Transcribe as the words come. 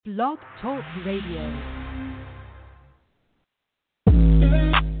Blog Talk Radio.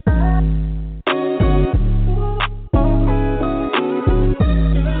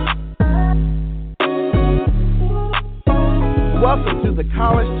 Welcome to the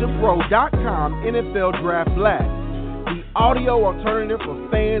College2Pro.com NFL Draft Blast, the audio alternative for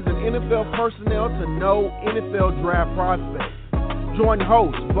fans and NFL personnel to know NFL draft prospects. Join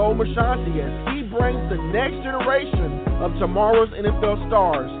host Bo Marchionte as he brings the next generation of tomorrow's NFL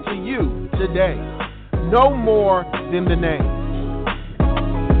stars to you today. No more than the name.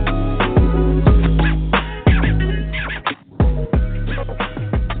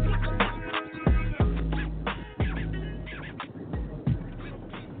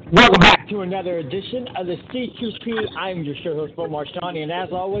 Welcome back to another edition of the C2P. I'm your show host, Bo Marchionte, and as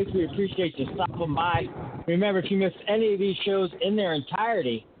always, we appreciate you stopping by. Remember, if you missed any of these shows in their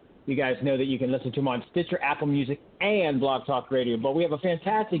entirety, you guys know that you can listen to them on Stitcher, Apple Music, and Blog Talk Radio. But we have a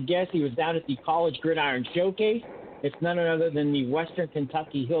fantastic guest. He was down at the College Gridiron Showcase. It's none other than the Western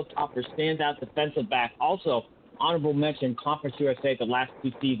Kentucky Hilltopper standout defensive back. Also, honorable mention, Conference USA the last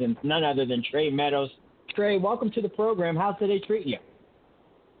two seasons, none other than Trae Meadows. Trae, welcome to the program. How's today treating you?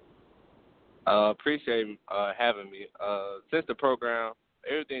 Appreciate having me. Since the program,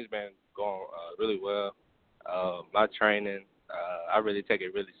 everything's been going really well. My training, I really take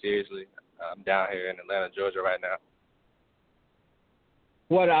it really seriously. I'm down here in Atlanta, Georgia right now.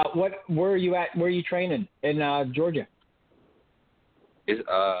 Where are you at? Where are you training in Georgia? It's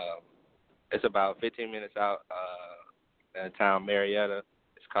about 15 minutes out in the town Marietta.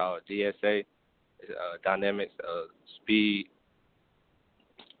 It's called DSA. It's Dynamics, Speed,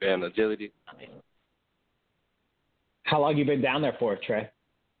 and Agility. How long you been down there for, Trae?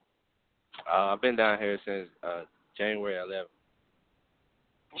 I've been down here since January 11th.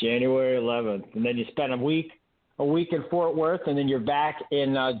 January 11th, and then you spent a week in Fort Worth, and then you're back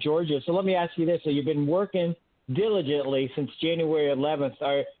in Georgia. So let me ask you this: so you've been working diligently since January 11th.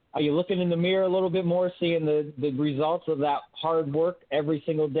 Are you looking in the mirror a little bit more, seeing the results of that hard work every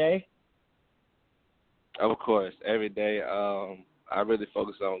single day? Of course, every day. I really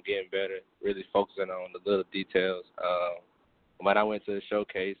focus on getting better, really focusing on the little details. When I went to the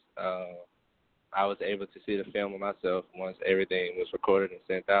showcase, I was able to see the film of myself once everything was recorded and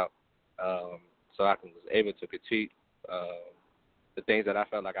sent out. So I was able to critique the things that I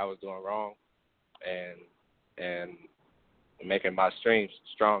felt like I was doing wrong and making my strengths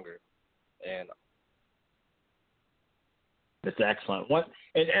stronger. And that's excellent.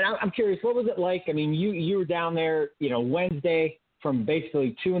 And I'm curious, what was it like? I mean, you were down there, Wednesday from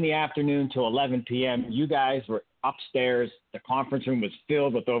basically 2 in the afternoon to 11 p.m. You guys were upstairs. The conference room was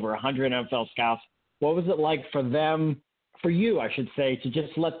filled with over 100 NFL scouts. What was it like for you, I should say, to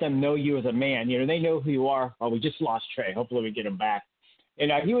just let them know you as a man? They know who you are. Oh, we just lost Trae. Hopefully we get him back.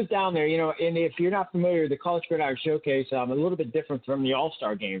 And he was down there, and if you're not familiar, the College Gridiron Showcase, a little bit different from the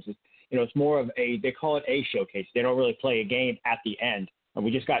All-Star games. It's more of they call it a showcase. They don't really play a game at the end. And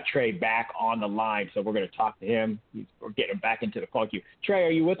we just got Trae back on the line, so we're going to talk to him. We're getting him back into the call queue. Trae,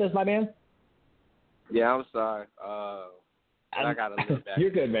 are you with us, my man? Yeah, I'm sorry. I got to live back you're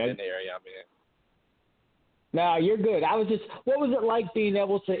good, man. In the area I'm in. No, you're good. What was it like being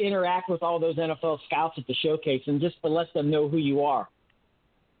able to interact with all those NFL scouts at the showcase and just to let them know who you are?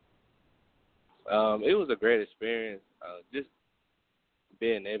 It was a great experience. Just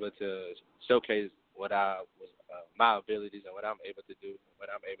being able to showcase what I was, my abilities and what I'm able to do, what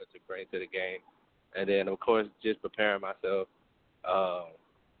I'm able to bring to the game. And then, of course, just preparing myself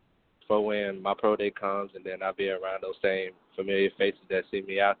for when my pro day comes, and then I'll be around those same familiar faces that see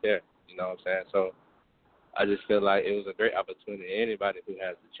me out there. You know what I'm saying? So I just feel like it was a great opportunity. Anybody who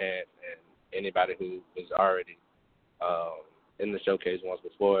has the chance and anybody who was already in the showcase once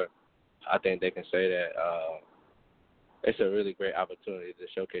before, I think they can say that it's a really great opportunity to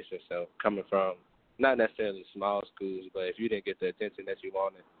showcase yourself coming from not necessarily small schools, but if you didn't get the attention that you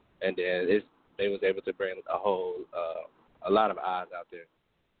wanted, and then they was able to bring a lot of eyes out there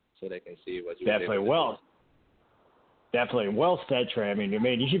so they can see what you definitely was able to do. Definitely well said, Trae. I mean,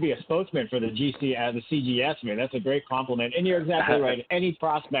 you should be a spokesman for the the CGS. Man, that's a great compliment. And you're exactly right. Any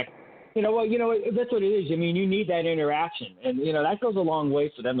prospect, that's what it is. I mean, you need that interaction, and that goes a long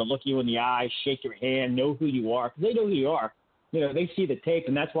way for them to look you in the eye, shake your hand, know who you are. 'Cause they know who you are. They see the tape,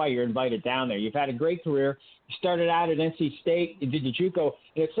 and that's why you're invited down there. You've had a great career. You started out at NC State. You did the JUCO.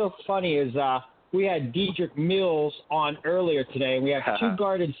 And it's so funny is we had Dedrick Mills on earlier today. We have two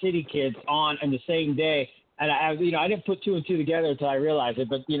Garden City kids on the same day. And I didn't put two and two together until I realized it.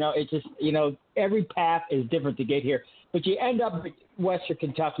 But, it's just, every path is different to get here. But you end up at Western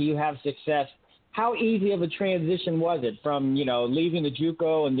Kentucky. You have success. how easy of a transition was it from, leaving the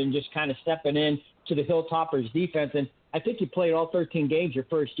JUCO and then just kind of stepping in to the Hilltoppers defense? And I think you played all 13 games your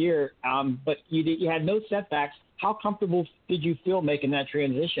first year, but you had no setbacks. How comfortable did you feel making that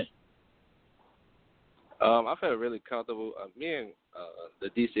transition? I felt really comfortable. Me and the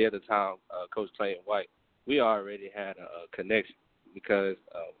DC at the time, Coach Clayton White, we already had a connection because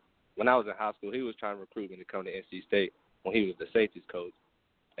when I was in high school, he was trying to recruit me to come to NC State when he was the safeties coach.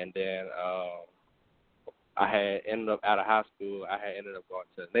 And then I had ended up out of high school. I had ended up going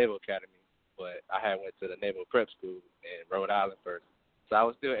to the Naval Academy, but I had went to the Naval Prep School in Rhode Island first. So I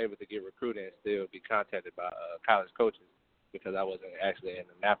was still able to get recruited and still be contacted by college coaches because I wasn't actually in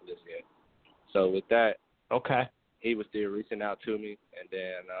Annapolis yet. So with that, okay, he was still reaching out to me, and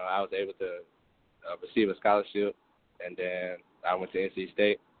then I was able to receive a scholarship, and then I went to NC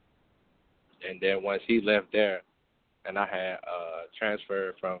State. And then once he left there, and I had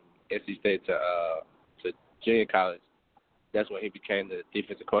transferred from NC State to junior college, that's when he became the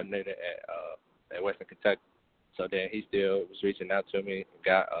defensive coordinator at Western Kentucky. So then he still was reaching out to me,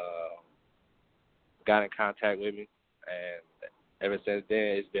 got in contact with me, and ever since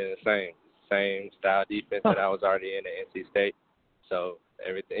then it's been the same style defense that I was already in at NC State. So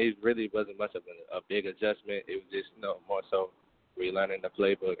everything, it really wasn't much of a big adjustment. It was just more so relearning the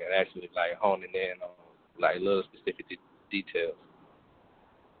playbook and actually like honing in on like little specific details.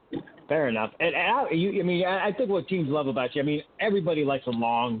 Fair enough. And I think what teams love about you, everybody likes a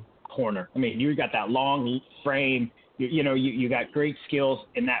long corner. You got that long frame. You got great skills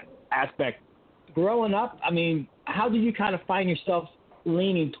in that aspect. Growing up, how did you kind of find yourself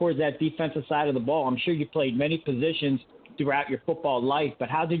leaning towards that defensive side of the ball? I'm sure you played many positions throughout your football life, but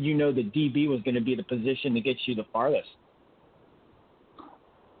how did you know the DB was going to be the position that gets you the farthest?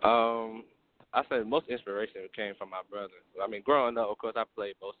 I say most inspiration came from my brother. Growing up, of course, I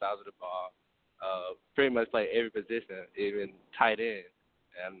played both sides of the ball. Pretty much played every position, even tight end,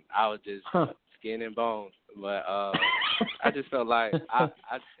 and I was just skin and bones. But I just felt like I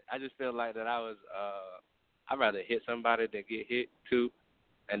just feel like that I was I'd rather hit somebody than get hit too.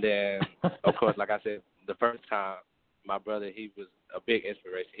 And then, of course, like I said, the first time, my brother, he was a big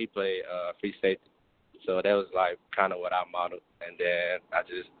inspiration. He played free safety, so that was like kind of what I modeled. And then I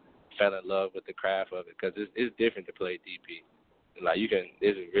just fell in love with the craft of it because it's different to play DP. Like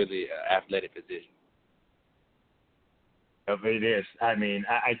it's really an athletic position. It is. I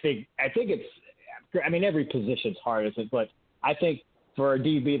think it's. Every position's hard, isn't it? But I think for a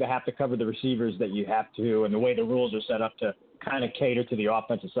DB to have to cover the receivers that you have to, and the way the rules are set up to kind of cater to the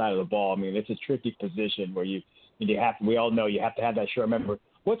offensive side of the ball, it's a tricky position where we all know you have to have that short memory.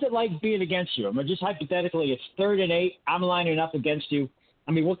 What's it like being against you? Just hypothetically, it's 3rd and 8. I'm lining up against you.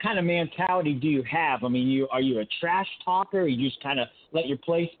 What kind of mentality do you have? Are you a trash talker? Or you just kind of let your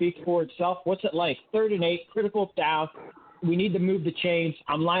play speak for itself? What's it like? 3rd and 8, critical down. We need to move the chains.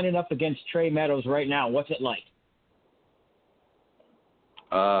 I'm lining up against Trae Meadows right now. What's it like?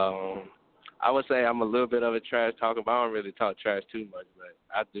 I would say I'm a little bit of a trash talker, but I don't really talk trash too much. But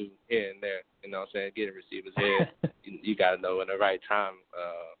I do here and there. Getting receivers head. you got to know in the right time.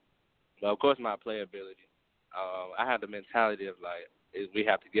 But of course, my playability. I have the mentality of we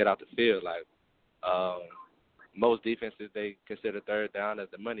have to get out the field. Most defenses, they consider 3rd down as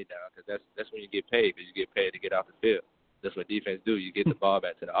the money down because that's when you get paid, because you get paid to get out the field. That's what defense do. You get the ball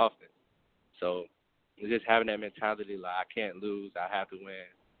back to the offense. So just having that mentality, I can't lose, I have to win.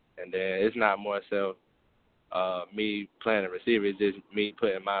 And then it's not more so me playing a receiver. It's just me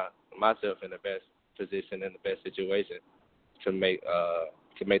putting myself in the best position, in the best situation to make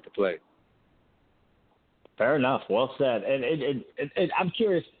the play. Fair enough. Well said. And I'm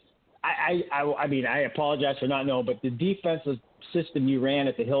curious. I apologize for not knowing, but the defensive system you ran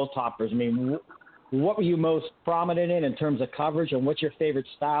at the Hilltoppers, what were you most prominent in terms of coverage, and what's your favorite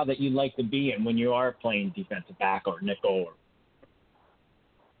style that you like to be in when you are playing defensive back or nickel?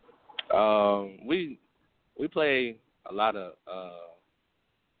 We play a lot of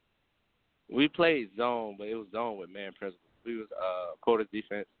we played zone, but it was zone with man principle. We was quarters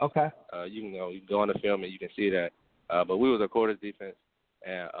defense. Okay. You can go on the film and you can see that. But we was a quarters defense,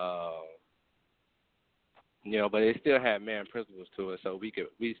 and but it still had man principles to it. So we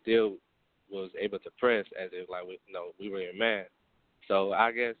still was able to press as if we were in man. So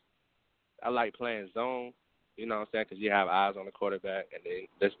I guess I like playing zone. You know what I'm saying? Because you have eyes on the quarterback, and then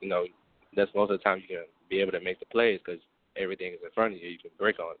that's most of the time you can be able to make the plays because everything is in front of you. You can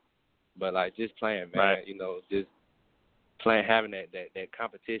break on it. But just playing man, right. Just playing, having that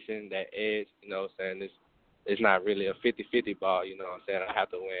competition, that edge, saying it's not really a 50-50 ball, saying I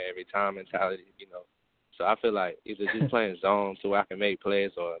have to win every time mentality, So I feel like either just playing zone so I can make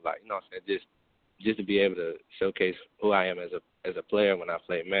plays or saying just just to be able to showcase who I am as a player when I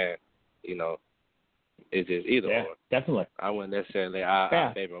play man, you know, it's just either or. Definitely. I wouldn't necessarily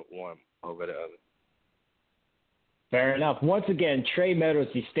I favor one over the other. Fair enough. Once again, Trae Meadows,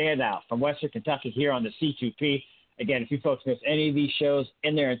 the standout from Western Kentucky here on the C2P. Again, if you folks miss any of these shows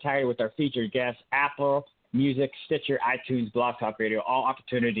in their entirety with our featured guests, Apple Music, Stitcher, iTunes, Blog Talk Radio, all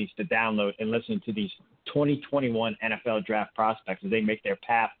opportunities to download and listen to these 2021 NFL draft prospects as they make their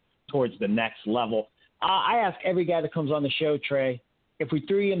path towards the next level. I ask every guy that comes on the show, Trae, if we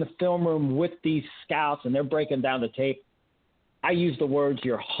threw you in the film room with these scouts and they're breaking down the tape, I use the words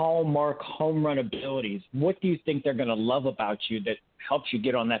your hallmark home run abilities. What do you think they're going to love about you that helps you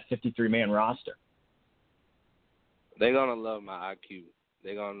get on that 53-man roster? They're going to love my IQ.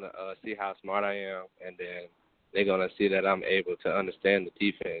 They're going to see how smart I am, and then they're going to see that I'm able to understand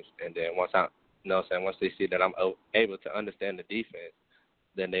the defense. And then once they see that I'm able to understand the defense,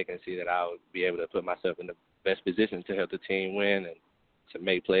 then they can see that I'll be able to put myself in the best position to help the team win and to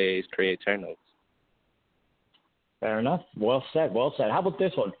make plays, create turnovers. Fair enough. Well said. Well said. How about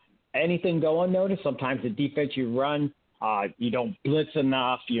this one? Anything go unnoticed? Sometimes the defense you run, you don't blitz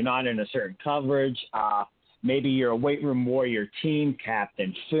enough. You're not in a certain coverage. Maybe you're a weight room warrior, team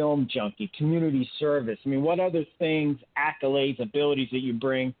captain, film junkie, community service. I mean, what other things, accolades, abilities that you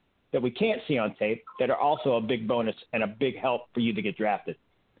bring that we can't see on tape that are also a big bonus and a big help for you to get drafted?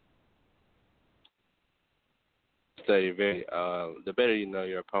 So the better you know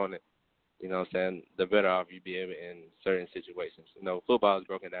your opponent, you know what I'm saying, the better off you be able in certain situations. You know, football is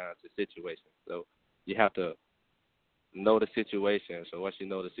broken down to situations. So you have to know the situation. So once you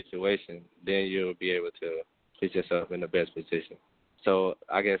know the situation, then you'll be able to put yourself in the best position. So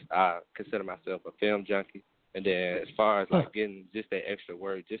I guess I consider myself a film junkie. And then as far as like getting just that extra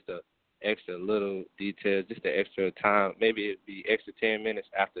work, just the extra little details, just the extra time, maybe it'd be extra 10 minutes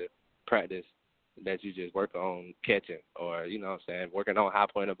after practice that you just work on catching or, you know what I'm saying, working on high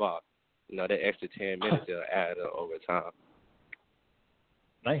point of ball. You know, that extra 10 minutes will add up over time.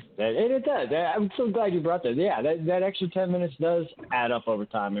 Nice. And it does. I'm so glad you brought that. Yeah, that extra 10 minutes does add up over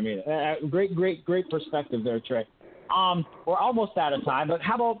time. I mean, great perspective there, Trae. We're almost out of time, but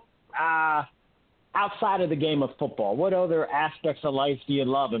how about outside of the game of football? What other aspects of life do you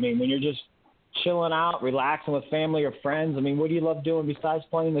love? I mean, when you're just chilling out, relaxing with family or friends, I mean, what do you love doing besides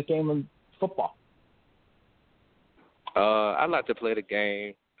playing the game of football? I like to play the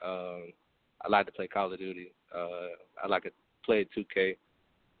game. I like to play Call of Duty. I like to play 2K.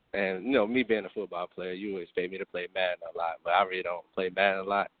 And, you know, me being a football player, you would expect me to play Madden a lot, but I really don't play Madden a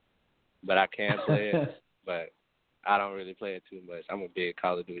lot. But I can play it, but I don't really play it too much. I'm a big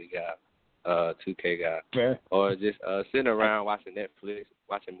Call of Duty guy, 2K guy. Fair. Or just sitting around watching Netflix,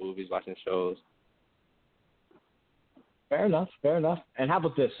 watching movies, watching shows. Fair enough. And how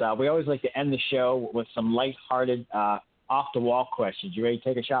about this? We always like to end the show with some lighthearted, off-the-wall questions. You ready to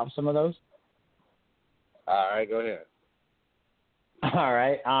take a shot with some of those? All right, go ahead. All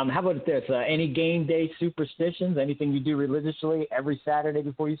right. How about this? Any game day superstitions? Anything you do religiously every Saturday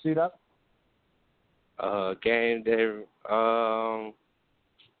before you suit up? Game day.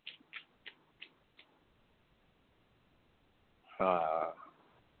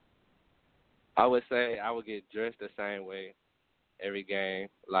 I would say I would get dressed the same way every game.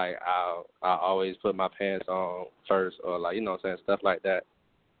 Like I always put my pants on first, or like, you know what I'm saying, stuff like that.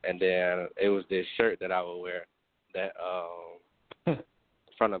 And then it was this shirt that I would wear that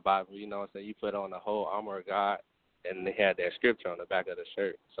from the Bible, you know what I'm saying, you put on the whole armor of God, and they had that scripture on the back of the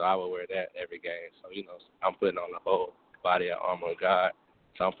shirt. So I would wear that every game. So, you know, I'm putting on the whole body of armor of God.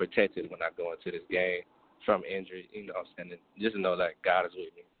 So I'm protected when I go into this game from injury, you know what I'm saying, and just know that God is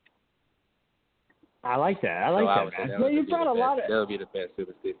with me. I like that. Man. Well, you brought a lot of. That'll be the best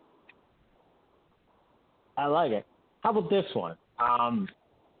superstition. I like it. How about this one?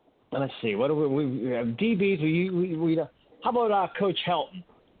 Let's see. What do we have? DBs. We how about Coach Helton?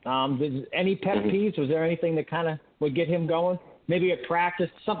 Any pet peeves? Was there anything that kind of would get him going? Maybe at practice,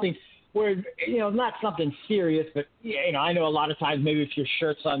 something where, you know, not something serious, but, you know, I know a lot of times maybe if your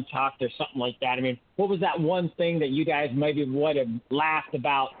shirt's untucked or something like that. I mean, what was that one thing that you guys maybe would have laughed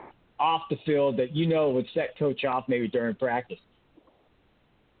about off the field that you know would set Coach off maybe during practice?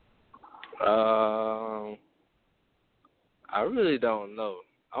 I really don't know.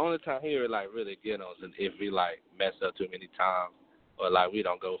 Only time he would like really get on is if we like mess up too many times, or like we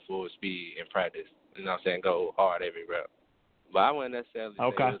don't go full speed in practice. You know what I'm saying? Go hard every rep. But I wouldn't necessarily say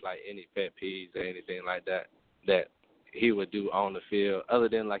it was like any pet peeves or anything like that he would do on the field, other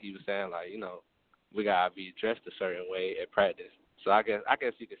than like you were saying, like, you know, we gotta be dressed a certain way at practice. So I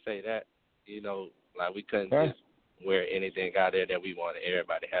guess you could say that, you know, like we couldn't just wear anything out there that we wanted.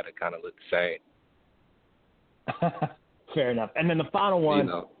 Everybody had to kind of look the same. Fair enough. And then the final one,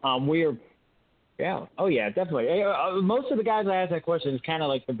 definitely. Most of the guys I ask that question is kind of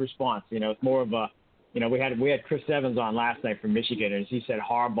like the response. It's more of a, we had Chris Evans on last night from Michigan, and he said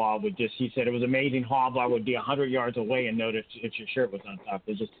he said it was amazing. Harbaugh would be 100 yards away and notice if your shirt was untucked.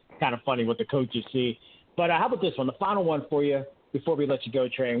 It's just kind of funny what the coaches see. But how about this one? The final one for you before we let you go,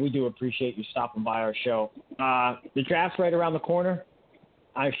 Trae, and we do appreciate you stopping by our show. The draft's right around the corner.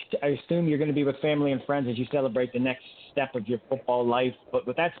 I assume you're going to be with family and friends as you celebrate the next step of your football life. But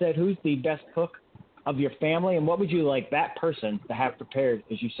with that said, who's the best cook of your family, and what would you like that person to have prepared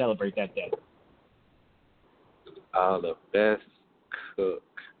as you celebrate that day? The best cook.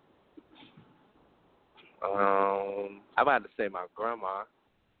 I'm about to say my grandma.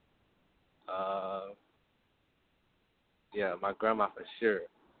 My grandma for sure.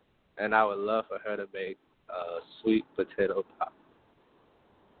 And I would love for her to make sweet potato pie.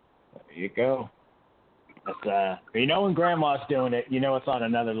 There you go. That's, when grandma's doing it, it's on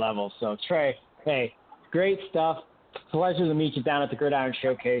another level. So, Trae, hey, great stuff. Pleasure to meet you down at the Gridiron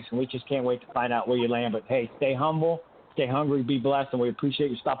Showcase, and we just can't wait to find out where you land. But, hey, stay humble, stay hungry, be blessed, and we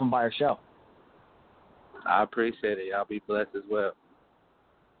appreciate you stopping by our show. I appreciate it. Y'all be blessed as well.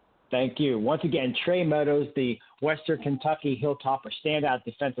 Thank you. Once again, Trae Meadows, the Western Kentucky Hilltopper standout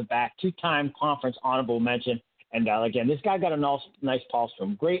defensive back, two-time conference honorable mention. And, again, this guy got a nice pulse to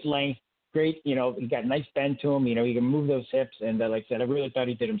him. Great length, great, he got a nice bend to him. He can move those hips. And, like I said, I really thought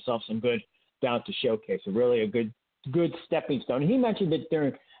he did himself some good down at the showcase. So really a good stepping stone. And he mentioned that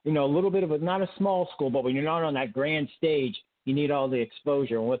during, a little bit of not a small school, but when you're not on that grand stage, you need all the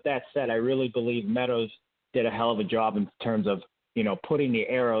exposure. And with that said, I really believe Meadows did a hell of a job in terms of, putting the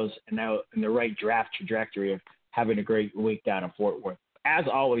arrows in the right draft trajectory of having a great week down in Fort Worth. As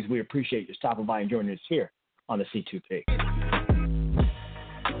always, we appreciate you stopping by and joining us here on the C2P.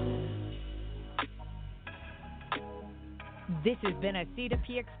 This has been a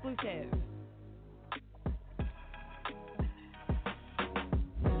C2P exclusive.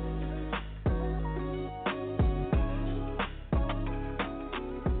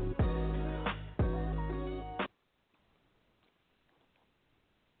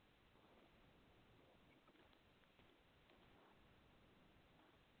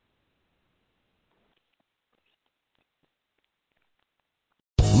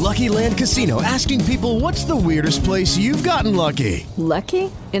 Lucky Land Casino, asking people, what's the weirdest place you've gotten lucky? Lucky?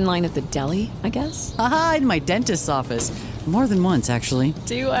 In line at the deli, I guess? Aha, in my dentist's office. More than once, actually.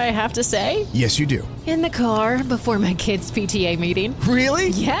 Do I have to say? Yes, you do. In the car before my kids' PTA meeting. Really?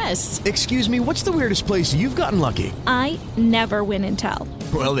 Yes. Excuse me, what's the weirdest place you've gotten lucky? I never win and tell.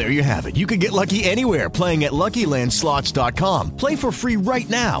 Well, there you have it. You can get lucky anywhere, playing at LuckyLandSlots.com. Play for free right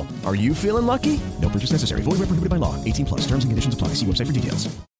now. Are you feeling lucky? No purchase necessary. Void where prohibited by law. 18+. Terms and conditions apply. See website for details.